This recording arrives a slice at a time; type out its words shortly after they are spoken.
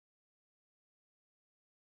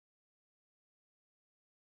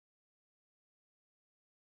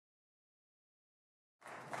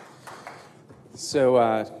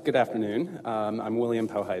Good afternoon. I'm William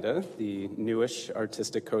Powhida, the newish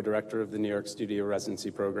artistic co-director of the New York Studio Residency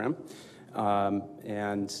program.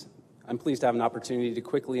 And I'm pleased to have an opportunity to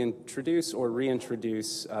quickly introduce or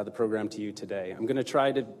reintroduce the program to you today. I'm going to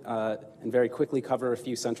try to and very quickly cover a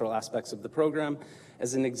few central aspects of the program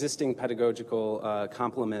as an existing pedagogical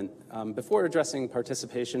complement before addressing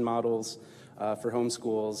participation models for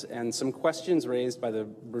homeschools and some questions raised by the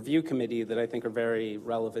review committee that I think are very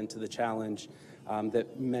relevant to the challenge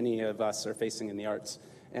that many of us are facing in the arts.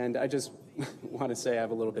 And I just want to say I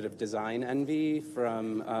have a little bit of design envy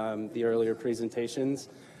from the earlier presentations.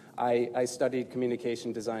 I studied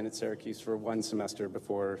communication design at Syracuse for one semester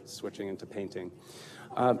before switching into painting.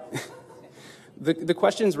 The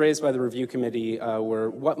questions raised by the review committee were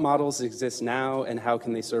what models exist now and how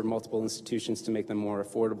can they serve multiple institutions to make them more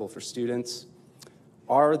affordable for students?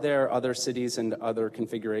 Are there other cities and other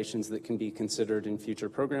configurations that can be considered in future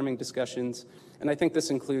programming discussions? And I think this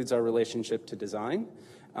includes our relationship to design.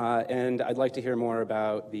 And I'd like to hear more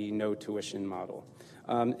about the no tuition model.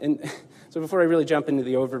 So before I really jump into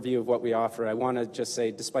the overview of what we offer, I want to just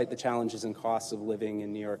say, despite the challenges and costs of living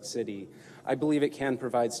in New York City, I believe it can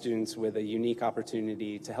provide students with a unique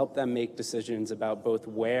opportunity to help them make decisions about both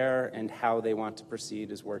where and how they want to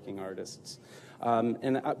proceed as working artists.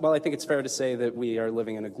 While I think it's fair to say that we are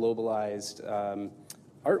living in a globalized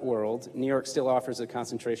art world, New York still offers a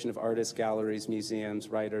concentration of artists, galleries, museums,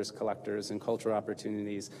 writers, collectors, and cultural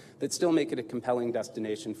opportunities that still make it a compelling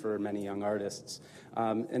destination for many young artists.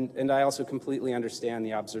 And I also completely understand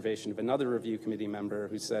the observation of another review committee member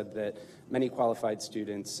who said that many qualified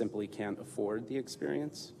students simply can't afford the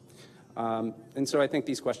experience. And so I think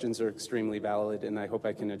these questions are extremely valid, and I hope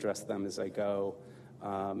I can address them as I go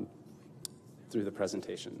through the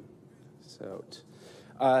presentation.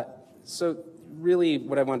 So really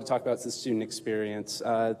what I want to talk about is the student experience.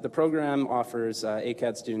 The program offers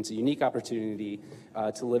AICAD students a unique opportunity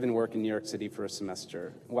to live and work in New York City for a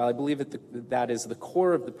semester. While I believe that is the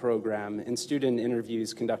core of the program, in student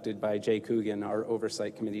interviews conducted by Jay Coogan, our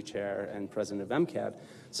Oversight Committee Chair and President of MCAD,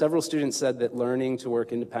 several students said that learning to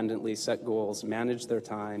work independently, set goals, manage their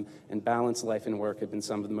time, and balance life and work have been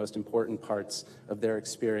some of the most important parts of their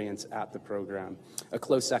experience at the program. A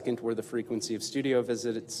close second were the frequency of studio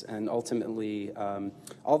visits, and ultimately,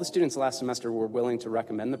 all the students last semester were willing to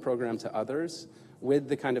recommend the program to others, with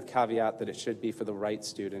the kind of caveat that it should be for the right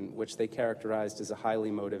student, which they characterized as a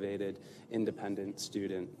highly motivated, independent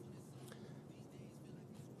student.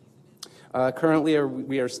 Currently,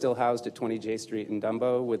 we are still housed at 20 J Street in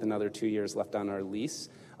Dumbo with another 2 years left on our lease.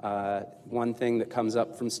 One thing that comes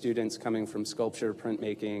up from students coming from sculpture,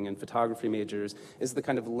 printmaking, and photography majors is the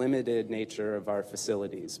kind of limited nature of our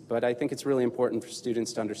facilities. But I think it's really important for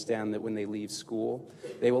students to understand that when they leave school,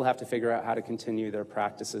 they will have to figure out how to continue their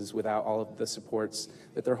practices without all of the supports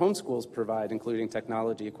that their home schools provide, including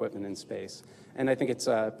technology, equipment, and space. And I think it's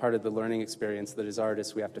part of the learning experience that as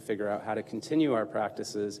artists, we have to figure out how to continue our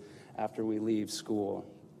practices after we leave school.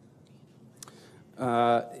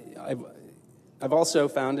 I've also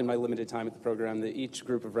found in my limited time at the program that each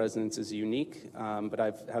group of residents is unique, but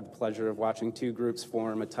I've had the pleasure of watching two groups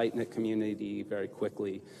form a tight-knit community very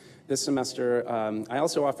quickly. This semester, I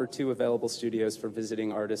also offer 2 available studios for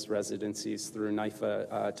visiting artist residencies through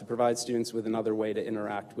NYFA to provide students with another way to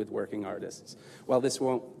interact with working artists. While this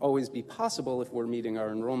won't always be possible if we're meeting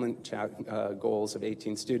our enrollment goals of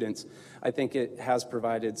 18 students, I think it has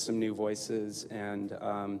provided some new voices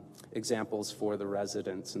and examples for the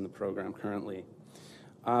residents in the program currently.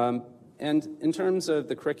 And in terms of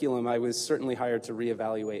the curriculum, I was certainly hired to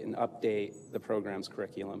reevaluate and update the program's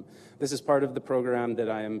curriculum. This is part of the program that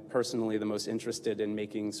I am personally the most interested in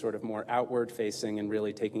making sort of more outward-facing and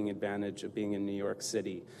really taking advantage of being in New York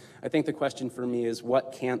City. I think the question for me is,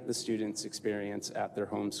 what can't the students experience at their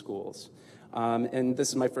home schools? And this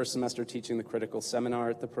is my first semester teaching the critical seminar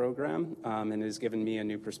at the program, and it has given me a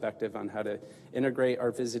new perspective on how to integrate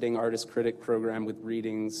our visiting artist critic program with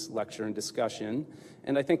readings, lecture, and discussion.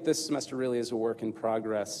 And I think this semester really is a work in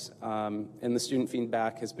progress, and the student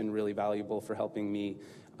feedback has been really valuable for helping me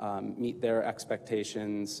meet their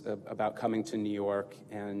expectations about coming to New York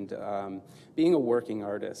and being a working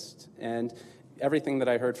artist. And everything that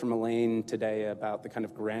I heard from Elaine today about the kind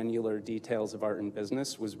of granular details of art and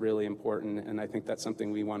business was really important, and I think that's something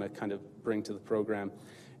we want to kind of bring to the program.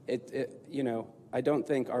 You know, I don't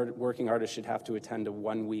think working artists should have to attend a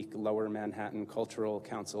 1-week Lower Manhattan Cultural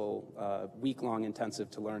Council week-long intensive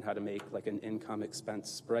to learn how to make like an income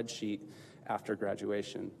expense spreadsheet after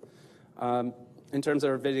graduation. In terms of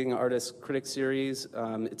our Visiting Artist Critic Series,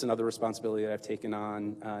 it's another responsibility that I've taken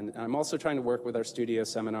on. And I'm also trying to work with our studio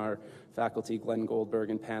seminar faculty, Glenn Goldberg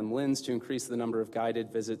and Pam Lins, to increase the number of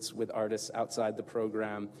guided visits with artists outside the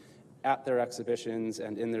program at their exhibitions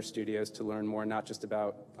and in their studios to learn more, not just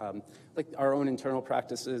about like our own internal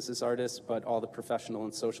practices as artists, but all the professional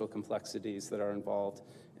and social complexities that are involved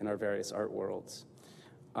in our various art worlds.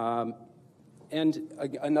 And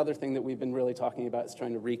another thing that we've been really talking about is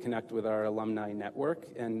trying to reconnect with our alumni network,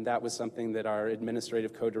 and that was something that our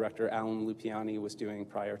administrative co-director, Alan Lupiani, was doing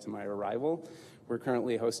prior to my arrival. We're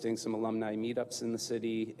currently hosting some alumni meetups in the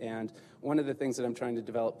city, and one of the things that I'm trying to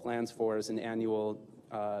develop plans for is an annual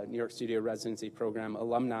New York Studio Residency Program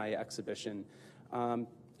alumni exhibition.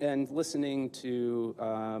 And listening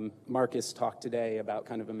to Marcus talk today about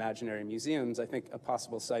kind of imaginary museums, I think a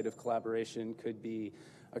possible site of collaboration could be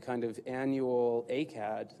a kind of annual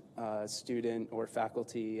AICAD student or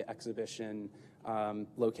faculty exhibition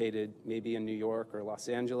located maybe in New York or Los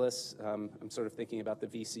Angeles. I'm sort of thinking about the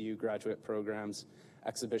VCU graduate program's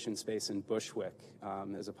exhibition space in Bushwick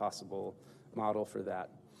as a possible model for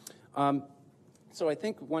that. So I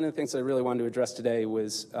think one of the things I really wanted to address today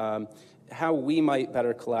was how we might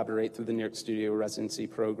better collaborate through the New York Studio Residency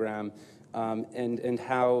Program and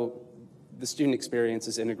how the student experience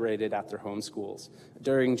is integrated at their home schools.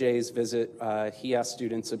 During Jay's visit, he asked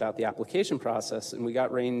students about the application process, and we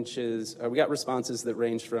got responses that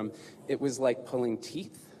ranged from, it was like pulling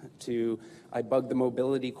teeth, to I bugged the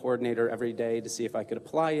mobility coordinator every day to see if I could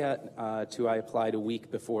apply yet, to I applied a week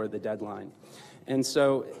before the deadline. And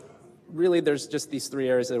so really there's just these three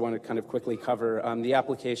areas that I want to kind of quickly cover. The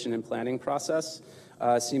application and planning process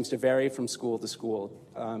seems to vary from school to school.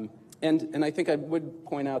 And I think I would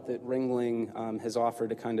point out that Ringling has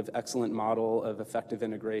offered a kind of excellent model of effective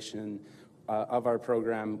integration of our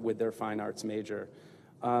program with their fine arts major.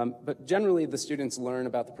 But generally, the students learn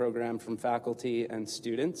about the program from faculty and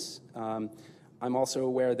students. I'm also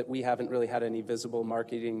aware that we haven't really had any visible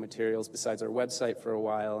marketing materials besides our website for a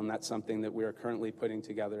while, and that's something that we are currently putting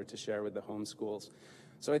together to share with the home schools.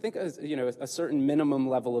 So I think a certain minimum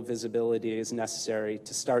level of visibility is necessary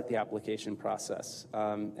to start the application process.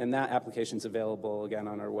 And that application is available, again,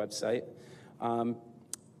 on our website.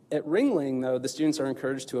 At Ringling, though, the students are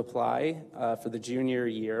encouraged to apply for the junior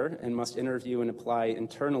year and must interview and apply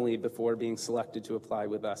internally before being selected to apply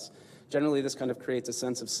with us. Generally, this kind of creates a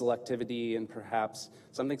sense of selectivity and perhaps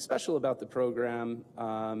something special about the program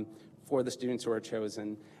for the students who are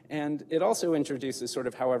chosen. And it also introduces sort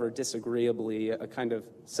of, however disagreeably, a kind of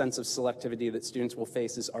sense of selectivity that students will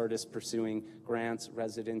face as artists pursuing grants,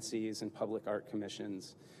 residencies, and public art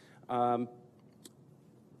commissions. I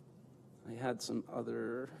had some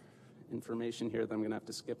other information here that I'm going to have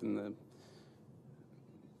to skip in the...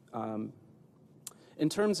 In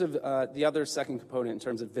terms of the other second component, in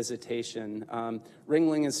terms of visitation,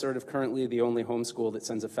 Ringling is sort of currently the only homeschool that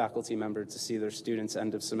sends a faculty member to see their students'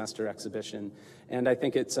 end of semester exhibition. And I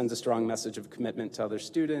think it sends a strong message of commitment to other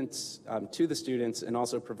students, to the students, and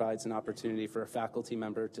also provides an opportunity for a faculty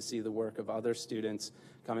member to see the work of other students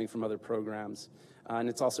coming from other programs. And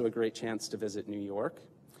it's also a great chance to visit New York.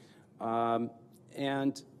 And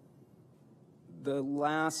the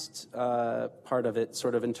last part of it,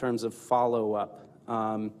 sort of in terms of follow-up,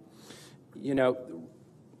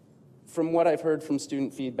 from what I've heard from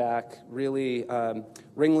student feedback, really,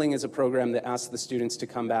 Ringling is a program that asks the students to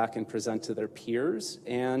come back and present to their peers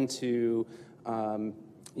and to,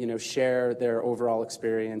 share their overall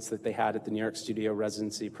experience that they had at the New York Studio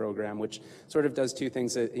Residency Program, which sort of does two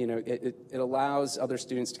things. It allows other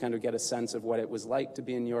students to kind of get a sense of what it was like to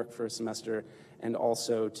be in New York for a semester, and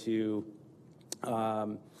also to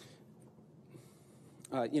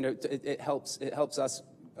it helps us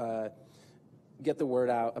get the word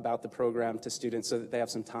out about the program to students so that they have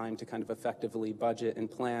some time to kind of effectively budget and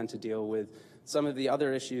plan to deal with some of the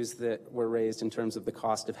other issues that were raised in terms of the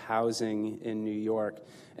cost of housing in New York.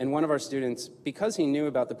 And one of our students, because he knew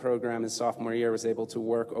about the program his sophomore year, was able to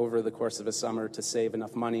work over the course of a summer to save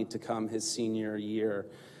enough money to come his senior year.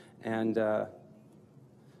 And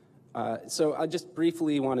so I just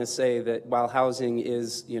briefly want to say that while housing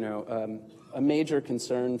is, a major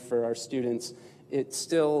concern for our students, it's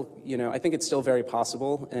still, I think it's still very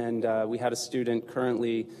possible. And we had a student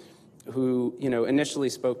currently who, initially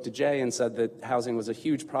spoke to Jay and said that housing was a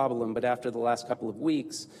huge problem, but after the last couple of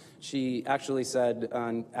weeks, she actually said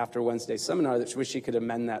after Wednesday's seminar that she wished she could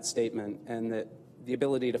amend that statement, and that the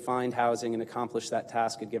ability to find housing and accomplish that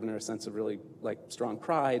task had given her a sense of really strong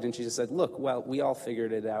pride. And she just said, look, well, we all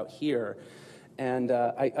figured it out here. And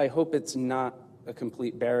I hope it's not a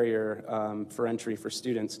complete barrier for entry for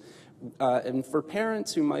students. And for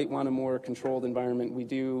parents who might want a more controlled environment,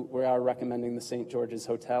 we are recommending the St. George's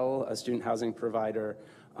Hotel, a student housing provider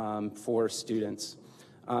for students.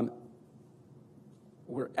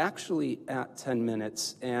 We're actually at 10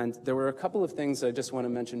 minutes, and there were a couple of things I just want to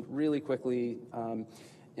mention really quickly.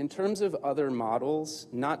 In terms of other models,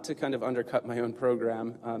 not to kind of undercut my own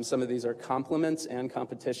program, some of these are complements and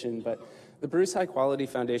competition, but the Bruce High Quality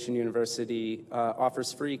Foundation University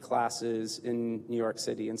offers free classes in New York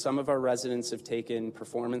City, and some of our residents have taken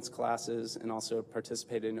performance classes and also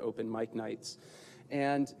participated in open mic nights.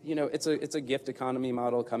 And you know, it's a gift economy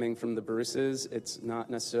model coming from the Bruces. It's not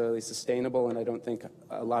necessarily sustainable, and I don't think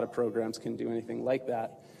a lot of programs can do anything like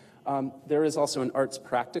that. There is also an arts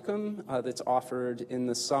practicum that's offered in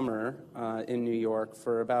the summer in New York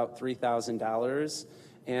for about $3,000,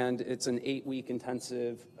 and it's an 8-week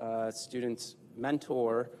intensive student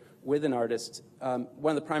mentor with an artist.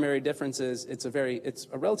 One of the primary differences, it's a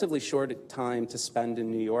relatively short time to spend in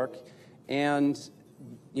New York, and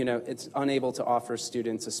you know, it's unable to offer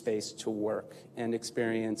students a space to work and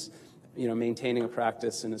experience, you know, maintaining a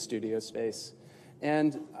practice in a studio space.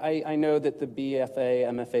 And I know that the BFA,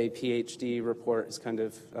 MFA, PhD report has kind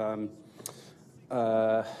of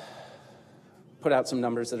put out some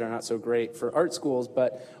numbers that are not so great for art schools,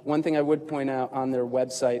 but one thing I would point out, on their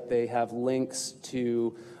website, they have links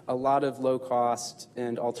to a lot of low-cost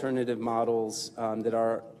and alternative models that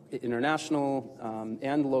are international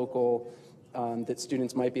and local, that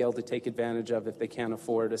students might be able to take advantage of if they can't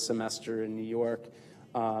afford a semester in New York.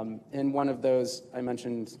 And one of those I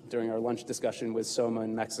mentioned during our lunch discussion was SOMA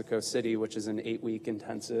in Mexico City, which is an 8-week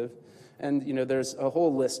intensive. And you know, there's a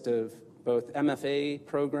whole list of both MFA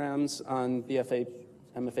programs on BFA,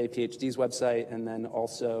 MFA, PhD's website, and then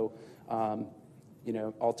also you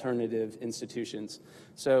know, alternative institutions.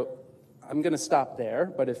 So I'm going to stop there,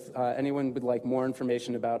 but if anyone would like more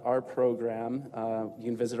information about our program, you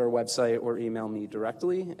can visit our website or email me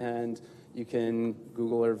directly, and you can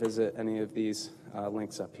Google or visit any of these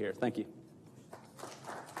links up here. Thank you.